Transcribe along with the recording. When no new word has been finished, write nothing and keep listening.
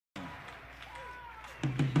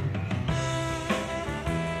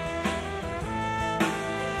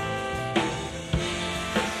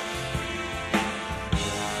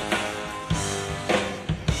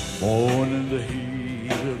Born in the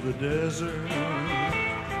heat of the desert,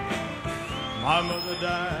 my mother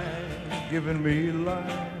died, giving me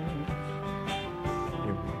life.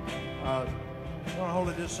 Want to hold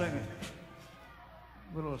it, just sing it.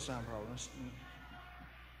 A little sound problem.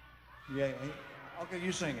 Yeah, okay,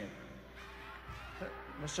 you sing it.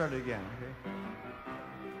 Let's start it again, okay?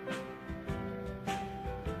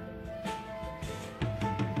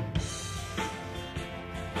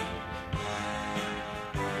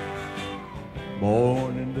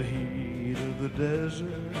 Born in the heat of the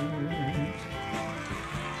desert,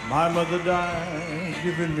 my mother died,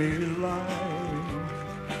 giving me life,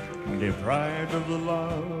 deprived of the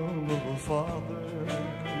love of a father,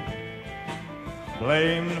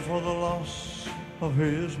 blamed for the loss of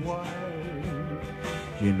his wife.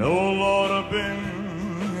 You know, Lord, I've been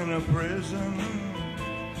in a prison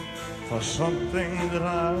for something that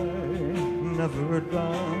I never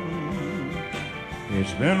done.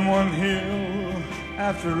 It's been one hill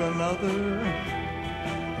after another,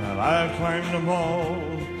 and I've climbed them all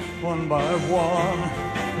one by one.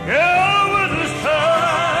 Elvis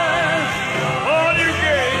time, all you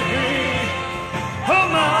gave me, a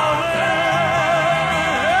mountain,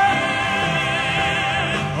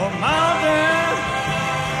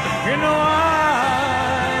 you know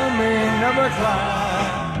I may never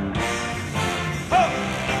climb. Oh.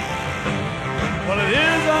 Well, it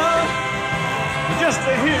is just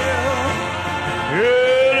a hill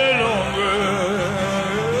any longer.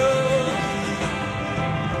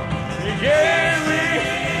 He gave me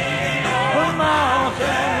a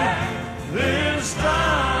mountain this time.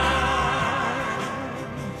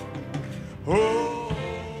 Oh,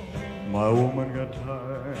 my woman got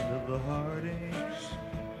tired of the heartaches,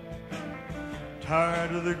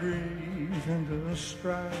 tired of the grief and the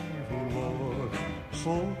strife. Oh Lord,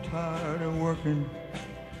 so tired of working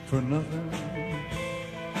for nothing,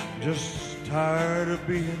 just tired of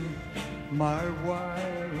being my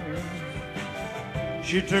wife.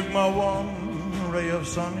 She took my one ray of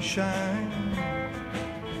sunshine,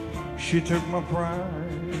 she took my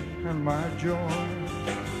pride and my joy,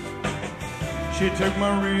 she took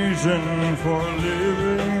my reason for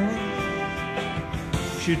living,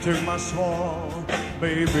 she took my small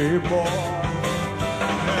baby boy.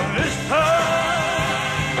 And this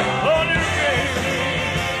time, Lord, you gave me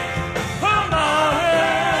a mountain.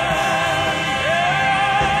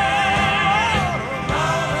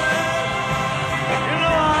 You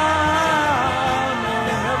know I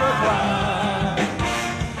may never climb.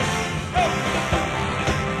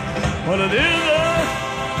 But it is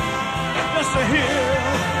just a hill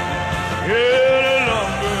any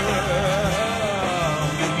longer.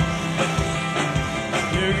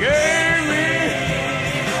 You gave me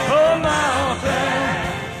a mountain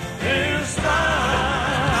this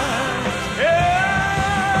time. Yeah,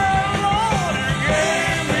 Lord, you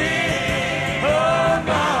gave me a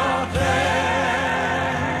mountain.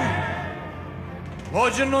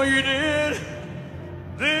 Lord, you know you did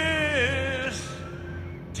this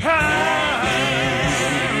time.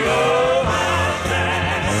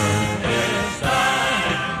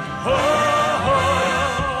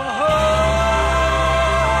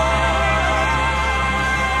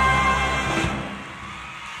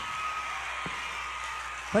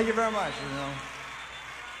 Thank you very much.